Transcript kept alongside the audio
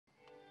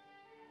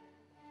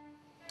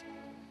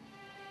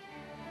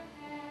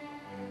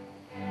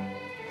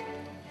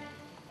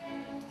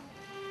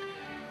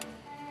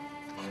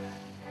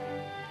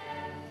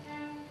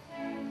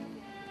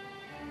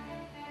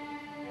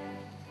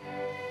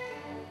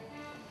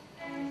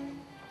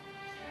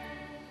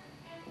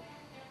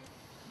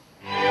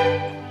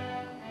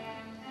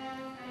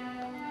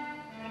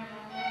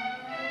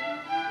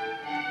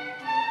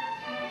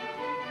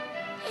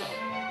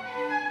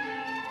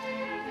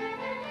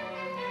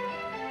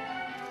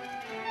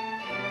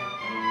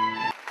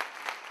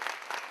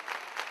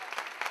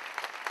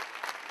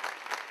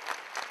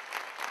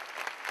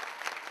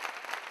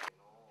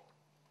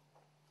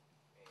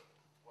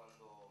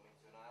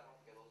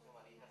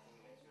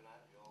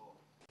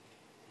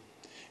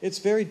It's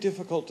very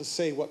difficult to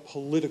say what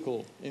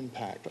political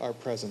impact our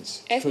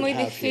presence Es could muy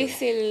have here,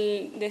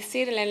 difícil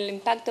decir el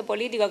impacto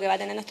político que va a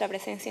tener nuestra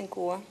presencia en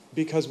Cuba,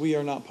 because we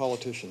are not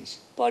politicians.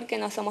 porque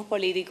no somos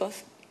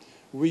políticos.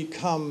 We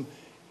come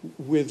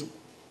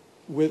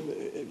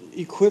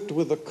equipped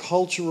with a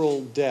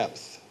cultural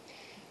depth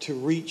to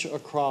reach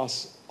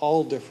across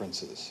all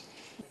differences.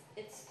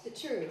 It's the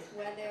truth,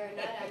 whether or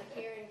not I'm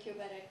here in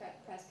Cuba at a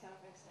press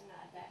conference or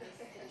not, that is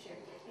the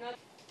truth.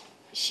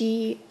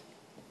 She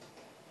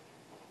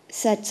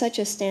set such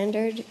a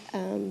standard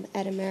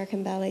at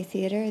American Ballet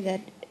Theater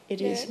that it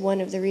is one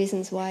of the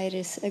reasons why it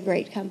is a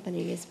great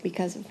company, is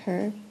because of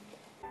her.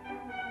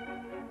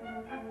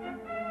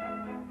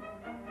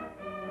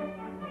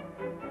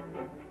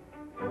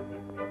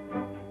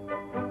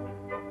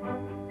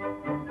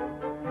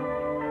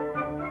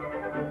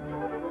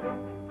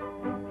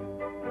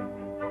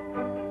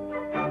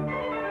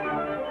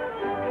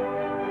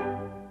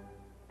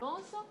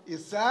 И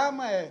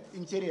самое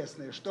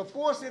интересное, что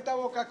после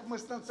того, как мы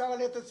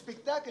станцевали этот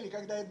спектакль, и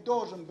когда я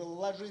должен был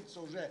ложиться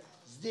уже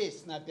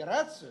здесь на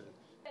операцию,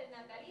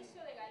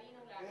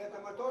 это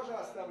мы тоже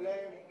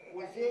оставляем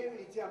музею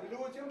и тем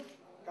людям,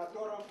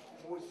 которым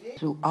музей...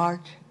 Through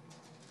art,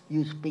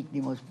 you speak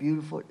the most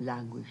beautiful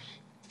language,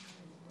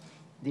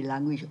 the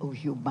language of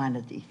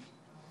humanity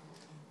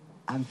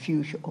and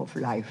future of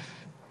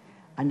life.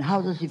 And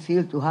how does it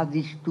feel to have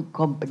these two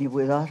company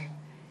with us?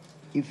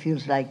 It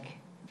feels like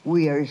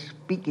we are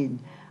speaking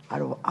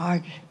out of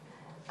art.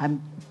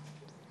 I'm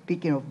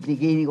speaking of the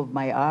beginning of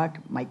my art,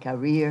 my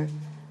career,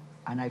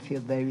 and I feel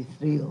very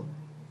thrilled,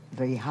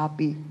 very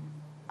happy,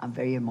 and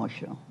very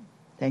emotional.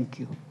 Thank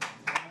you.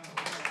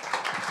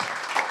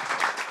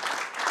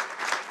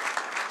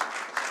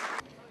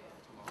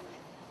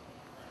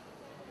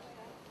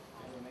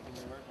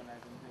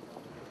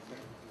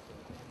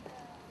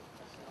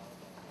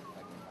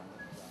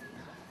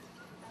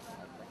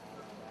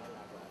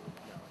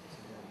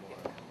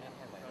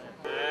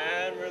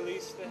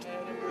 Release the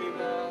head and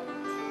breathe out.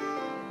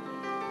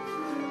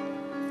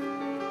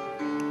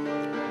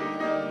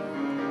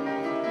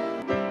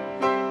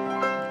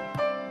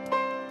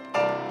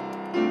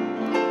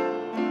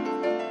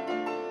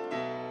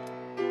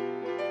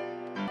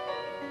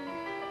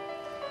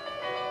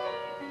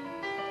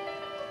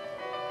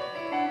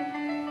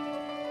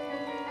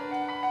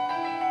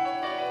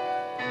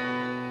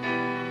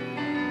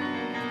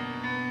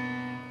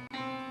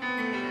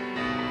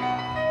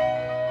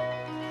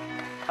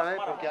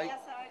 Porque hay...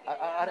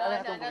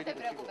 No te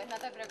preocupes, no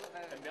te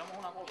preocupes. Enviamos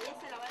una copia. Ella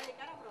se la va a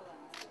dedicar a probar.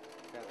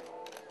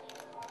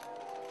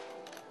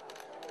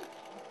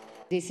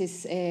 This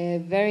is a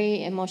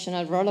very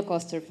emotional roller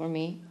coaster for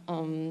me.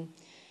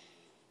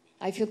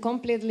 I feel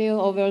completely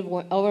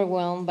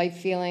overwhelmed by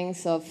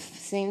feelings of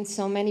seeing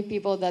so many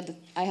people that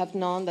I have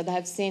known, that I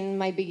have seen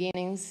my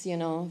beginnings, you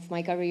know, of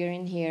my career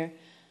in here.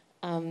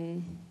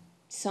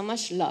 So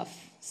much love,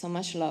 so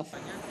much love.